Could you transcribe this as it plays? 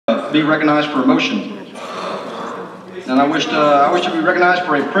be recognized for a motion. And I wish to be recognized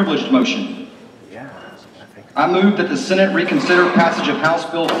for a privileged motion. I move that the Senate reconsider passage of House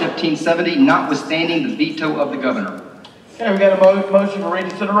Bill 1570, notwithstanding the veto of the governor. Okay, we got a motion for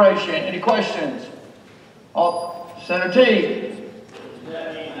reconsideration. Any questions? Senator T.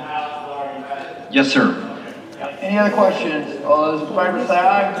 Yes, sir. Any other questions? All those in favor say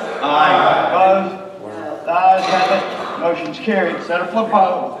aye. Aye. Opposed? The ayes have it. Motion's carried. Senator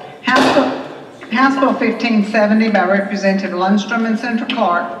Flippo. House Bill 1570 by Representative Lundstrom and Senator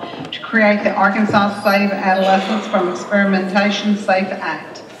Clark to create the Arkansas Save Adolescents from Experimentation Safe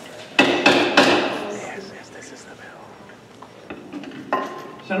Act.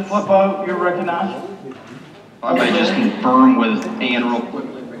 Senator Flippo, you're recognized. I may just confirm with Ann real quickly.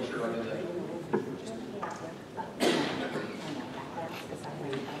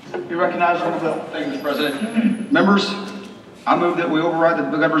 You're recognized on the bill. Thank you, Mr. President. Members, I move that we override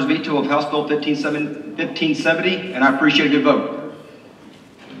the governor's veto of House Bill 1570, and I appreciate a good vote.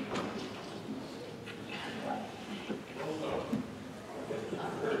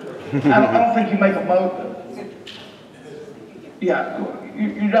 I don't think you make a motion. Yeah,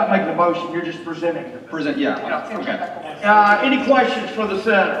 you're not making a motion, you're just presenting it. Yeah, okay. Any questions for the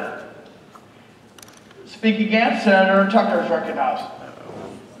senator? Speak again, Senator Tucker is recognized.